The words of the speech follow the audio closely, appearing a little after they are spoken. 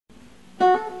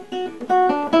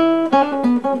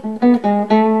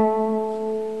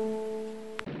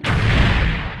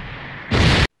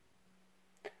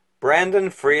Brendan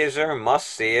Fraser must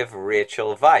save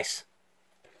Rachel Weisz.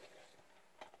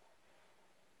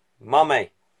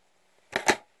 Mummy.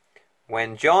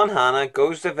 When John Hannah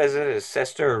goes to visit his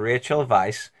sister Rachel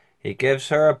Weisz, he gives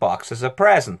her a box as a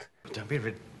present. Don't be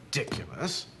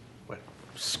ridiculous. We're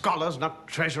scholars, not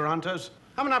treasure hunters.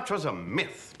 I mean, that was a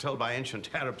myth told by ancient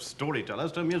Arab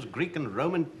storytellers to amuse Greek and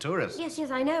Roman tourists. Yes,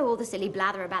 I know. All the silly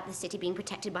blather about the city being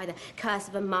protected by the curse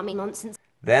of a mummy nonsense.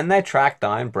 Then they track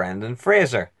down Brendan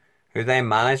Fraser, who they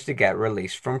manage to get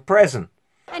released from prison.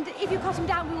 And if you cut him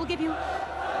down, we will give you 10%.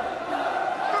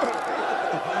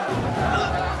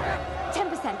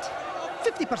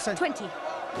 50%. 20.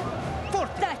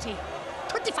 40. 30.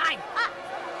 25.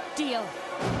 Deal.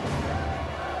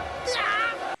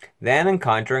 Then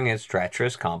encountering his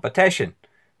treacherous competition,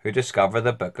 who discover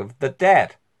the Book of the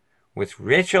Dead, which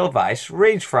Rachel Weisz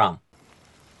reads from.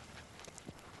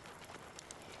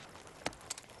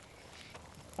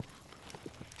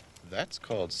 That's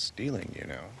called stealing, you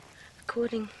know.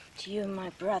 According to you and my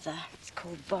brother, it's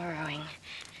called borrowing.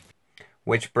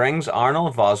 Which brings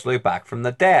Arnold Vosloo back from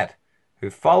the dead, who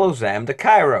follows them to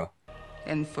Cairo.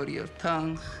 And for your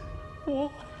tongue.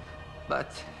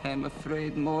 But I'm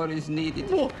afraid more is needed.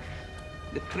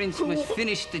 The prince must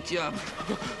finish the job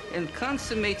and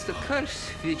consummate the curse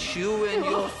which you and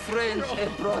your friends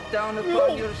have brought down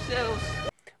upon yourselves.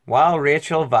 While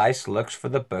Rachel Weisz looks for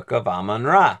the Book of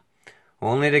Amun-Ra,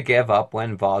 only to give up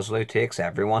when Vosloo takes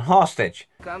everyone hostage.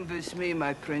 Come with me,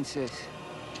 my princess.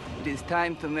 It is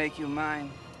time to make you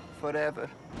mine forever.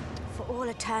 For all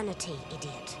eternity,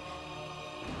 idiot.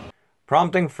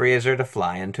 Prompting Fraiser to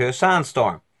fly into a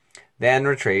sandstorm, then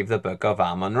retrieve the Book of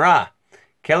Amun-Ra,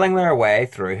 killing their way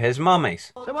through his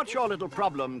mummies. So what's your little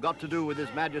problem got to do with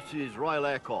His Majesty's Royal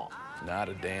Air Corps? Not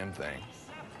a damn thing.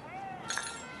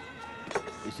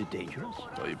 Is it dangerous?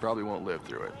 Well, you probably won't live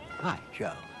through it. Why,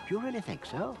 Joe? Do you really think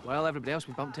so? Well, everybody else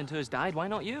we bumped into has died. Why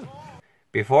not you?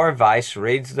 Before Weisz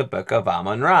reads the Book of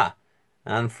Amun-Ra,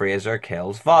 and Fraiser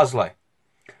kills Vosloo.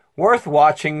 Worth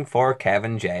watching for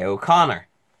Kevin J. O'Connor.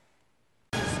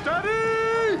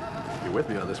 Steady! You're with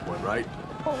me on this one, right?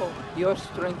 Oh, your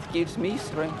strength gives me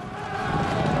strength.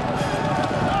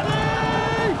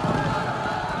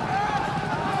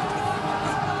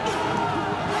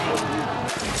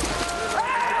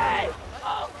 Hey!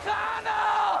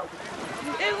 O'Connell!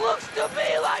 It looks to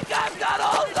me like I've got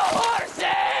all the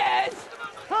horses!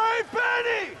 Hey,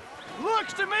 Benny!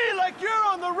 Looks to me like you're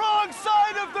on the wrong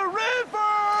side of the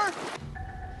river!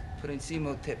 Prince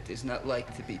Imhotep does not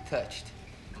like to be touched.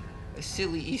 A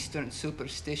silly Eastern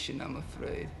superstition, I'm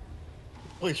afraid.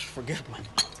 Please forgive me.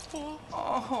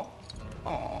 Oh,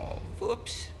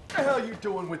 whoops. What the hell are you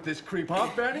doing with this creep, huh,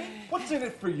 Benny? What's in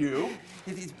it for you?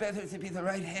 It is better to be the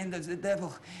right hand of the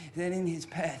devil than in his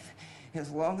path. As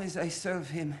long as I serve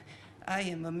him, I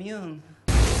am immune.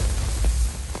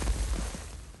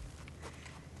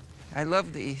 I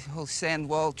love the whole sand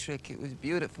wall trick. It was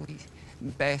beautiful.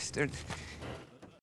 Bastard.